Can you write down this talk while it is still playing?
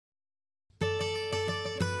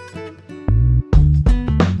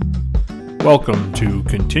Welcome to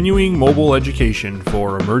Continuing Mobile Education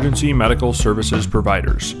for Emergency Medical Services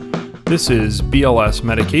Providers. This is BLS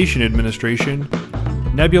Medication Administration,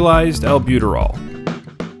 nebulized albuterol.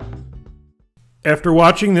 After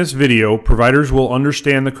watching this video, providers will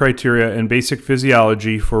understand the criteria and basic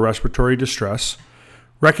physiology for respiratory distress,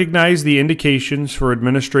 recognize the indications for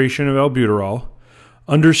administration of albuterol,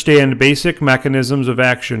 understand basic mechanisms of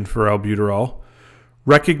action for albuterol,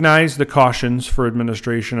 recognize the cautions for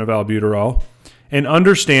administration of albuterol, and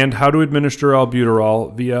understand how to administer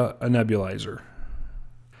albuterol via a nebulizer.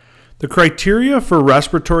 The criteria for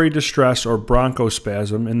respiratory distress or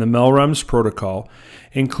bronchospasm in the MELREMS protocol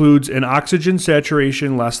includes an oxygen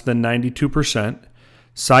saturation less than 92%,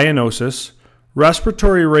 cyanosis,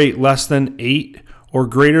 respiratory rate less than 8 or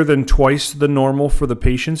greater than twice the normal for the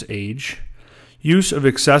patient's age, use of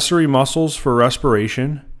accessory muscles for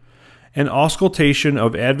respiration, and auscultation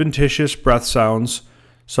of adventitious breath sounds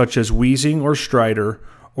such as wheezing or stridor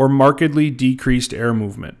or markedly decreased air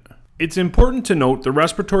movement. It's important to note the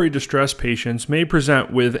respiratory distress patients may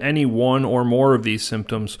present with any one or more of these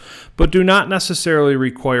symptoms, but do not necessarily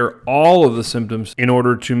require all of the symptoms in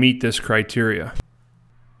order to meet this criteria.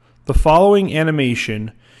 The following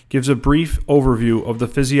animation gives a brief overview of the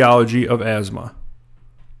physiology of asthma.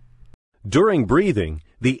 During breathing,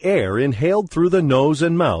 the air inhaled through the nose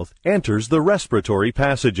and mouth enters the respiratory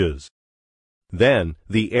passages. Then,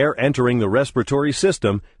 the air entering the respiratory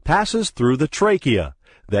system passes through the trachea,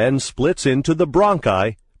 then splits into the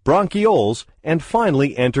bronchi, bronchioles, and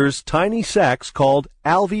finally enters tiny sacs called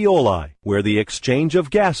alveoli, where the exchange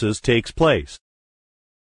of gases takes place.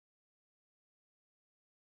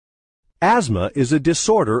 Asthma is a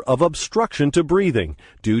disorder of obstruction to breathing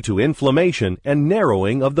due to inflammation and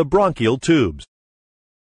narrowing of the bronchial tubes.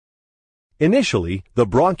 Initially, the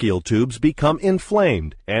bronchial tubes become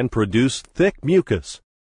inflamed and produce thick mucus.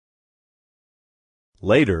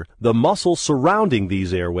 Later, the muscle surrounding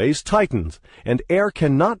these airways tightens and air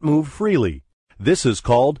cannot move freely. This is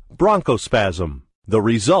called bronchospasm. The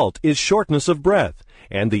result is shortness of breath,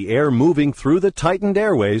 and the air moving through the tightened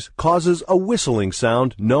airways causes a whistling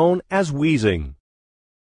sound known as wheezing.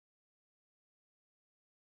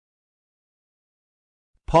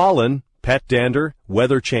 Pollen, pet dander,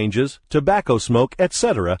 weather changes, tobacco smoke,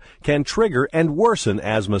 etc. can trigger and worsen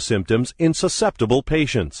asthma symptoms in susceptible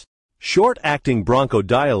patients. Short-acting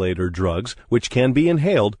bronchodilator drugs, which can be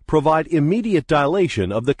inhaled, provide immediate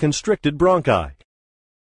dilation of the constricted bronchi.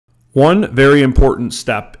 One very important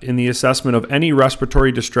step in the assessment of any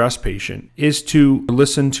respiratory distress patient is to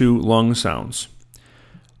listen to lung sounds.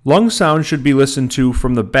 Lung sounds should be listened to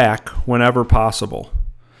from the back whenever possible.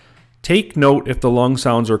 Take note if the lung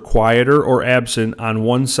sounds are quieter or absent on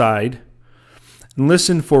one side, and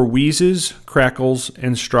listen for wheezes, crackles,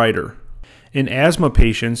 and stridor. In asthma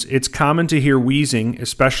patients, it's common to hear wheezing,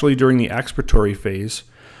 especially during the expiratory phase,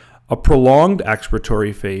 a prolonged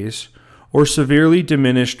expiratory phase, or severely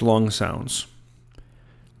diminished lung sounds.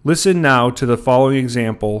 Listen now to the following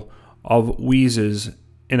example of wheezes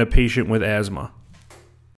in a patient with asthma.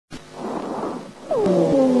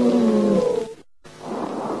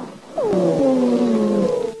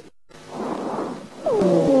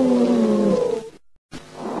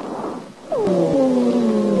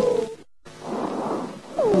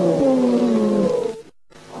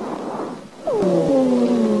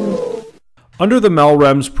 Under the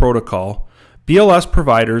MELREMS protocol, BLS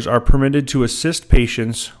providers are permitted to assist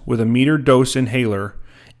patients with a metered dose inhaler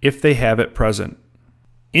if they have it present.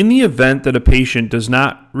 In the event that a patient does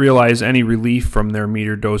not realize any relief from their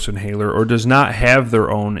metered dose inhaler or does not have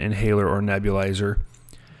their own inhaler or nebulizer,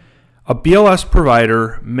 a BLS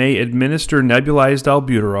provider may administer nebulized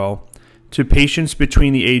albuterol to patients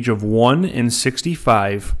between the age of 1 and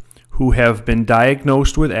 65 who have been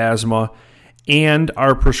diagnosed with asthma and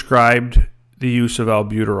are prescribed the use of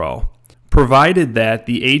albuterol, provided that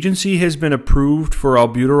the agency has been approved for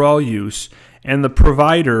albuterol use and the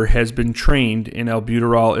provider has been trained in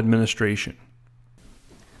albuterol administration.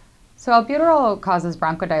 So albuterol causes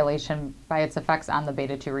bronchodilation by its effects on the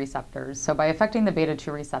beta-2 receptors. So by affecting the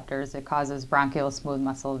beta-2 receptors, it causes bronchial smooth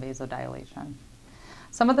muscle vasodilation.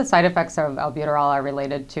 Some of the side effects of albuterol are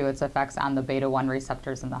related to its effects on the beta-1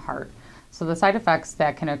 receptors in the heart. So the side effects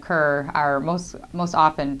that can occur are most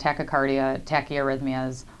often tachycardia,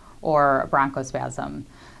 tachyarrhythmias, or bronchospasm.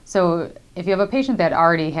 So if you have a patient that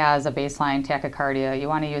already has a baseline tachycardia, you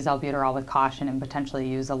want to use albuterol with caution and potentially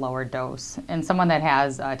use a lower dose. In someone that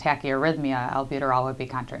has a tachyarrhythmia, albuterol would be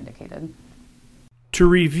contraindicated. To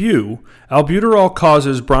review, albuterol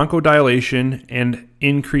causes bronchodilation and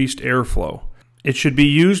increased airflow. It should be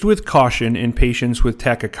used with caution in patients with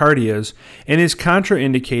tachycardias and is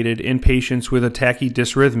contraindicated in patients with a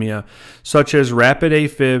tachydysrhythmia, such as rapid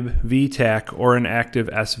AFib, VTach, or an active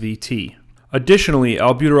SVT. Additionally,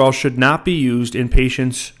 albuterol should not be used in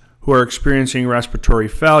patients who are experiencing respiratory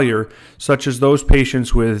failure, such as those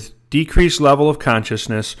patients with decreased level of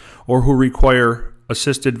consciousness or who require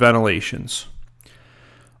assisted ventilations.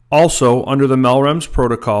 Also, under the MELREMS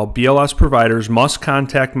protocol, BLS providers must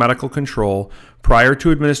contact medical control prior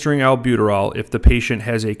to administering albuterol if the patient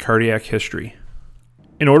has a cardiac history.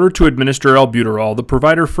 In order to administer albuterol, the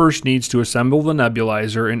provider first needs to assemble the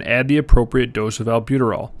nebulizer and add the appropriate dose of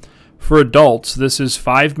albuterol. For adults, this is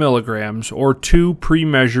 5 milligrams or 2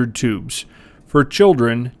 pre-measured tubes. For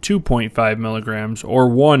children, 2.5 milligrams or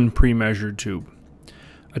 1 pre-measured tube.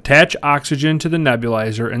 Attach oxygen to the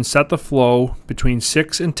nebulizer and set the flow between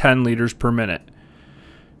 6 and 10 liters per minute.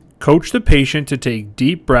 Coach the patient to take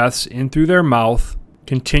deep breaths in through their mouth.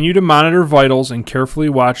 Continue to monitor vitals and carefully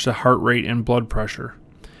watch the heart rate and blood pressure.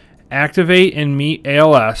 Activate and meet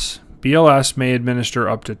ALS. BLS may administer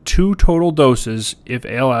up to 2 total doses if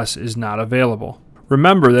ALS is not available.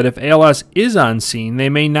 Remember that if ALS is on scene, they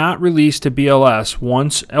may not release to BLS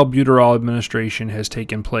once albuterol administration has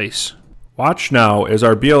taken place. Watch now as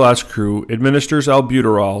our BLS crew administers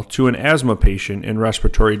albuterol to an asthma patient in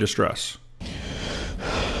respiratory distress.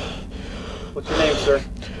 What's your name, sir?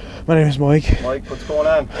 My name is Mike. Mike, what's going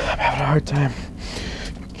on? I'm having a hard time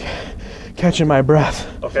catching my breath.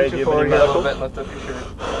 Okay, do you have any medical?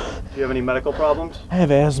 Do you have any medical problems? I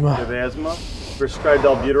have asthma. You have asthma? Prescribed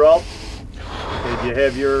albuterol? Okay, do you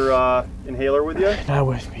have your inhaler with you? Not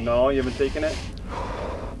with me. No, you haven't taken it?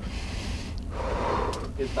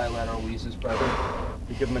 His bilateral wheezes, brother.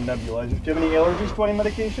 You give him a nebulizer. Do you have any allergies to any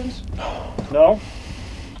medications? No?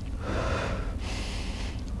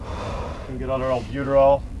 Can get on our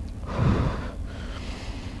albuterol.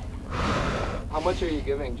 How much are you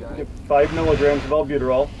giving, Johnny? Get 5 milligrams of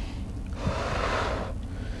albuterol.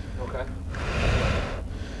 Okay.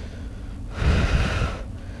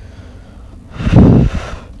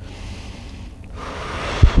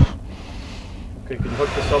 Okay, can you hook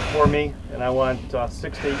this up for me? And I want 6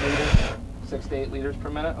 to 8 liters. 6 to 8 liters per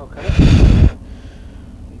minute? Okay.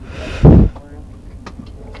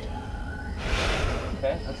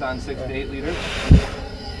 Okay, that's on 6 to 8 liters.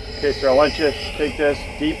 Okay, sir, I want you to take this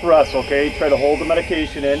deep breaths, okay? Try to hold the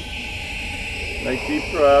medication in. Nice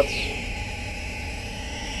deep breaths.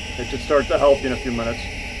 It should start to help you in a few minutes.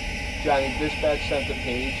 Johnny, dispatch sent the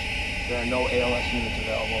page. There are no ALS units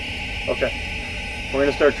available. Okay. We're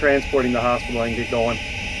going to start transporting the hospital and get going.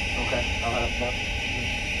 Okay, I'll have that.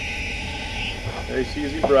 Nice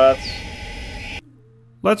easy breaths.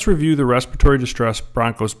 Let's review the respiratory distress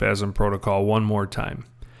bronchospasm protocol one more time.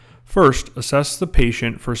 First, assess the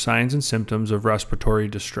patient for signs and symptoms of respiratory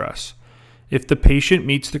distress. If the patient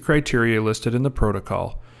meets the criteria listed in the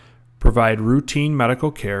protocol, provide routine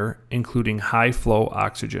medical care, including high-flow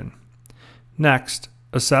oxygen. Next,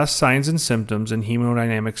 assess signs and symptoms and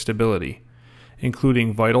hemodynamic stability,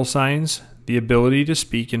 including vital signs, the ability to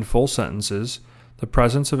speak in full sentences, the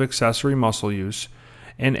presence of accessory muscle use,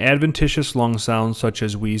 and adventitious lung sounds such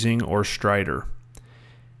as wheezing or stridor.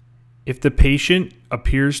 If the patient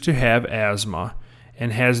appears to have asthma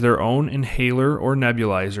and has their own inhaler or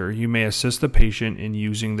nebulizer, you may assist the patient in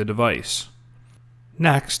using the device.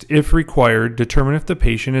 Next, if required, determine if the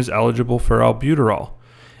patient is eligible for albuterol.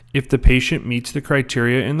 If the patient meets the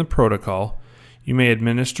criteria in the protocol, you may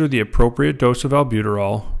administer the appropriate dose of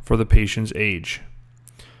albuterol for the patient's age.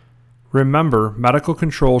 Remember, medical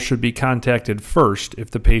control should be contacted first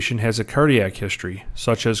if the patient has a cardiac history,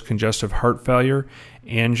 such as congestive heart failure,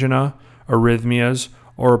 angina, arrhythmias,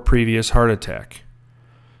 or a previous heart attack.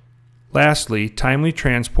 Lastly, timely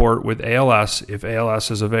transport with ALS if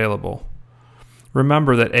ALS is available.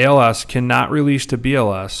 Remember that ALS cannot release to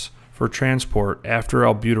BLS for transport after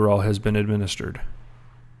albuterol has been administered.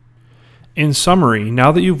 In summary,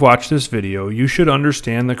 now that you've watched this video, you should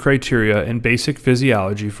understand the criteria and basic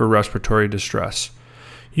physiology for respiratory distress.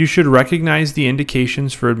 You should recognize the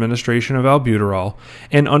indications for administration of albuterol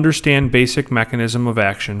and understand basic mechanism of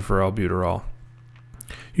action for albuterol.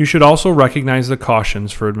 You should also recognize the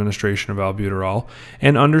cautions for administration of albuterol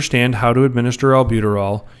and understand how to administer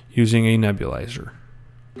albuterol using a nebulizer.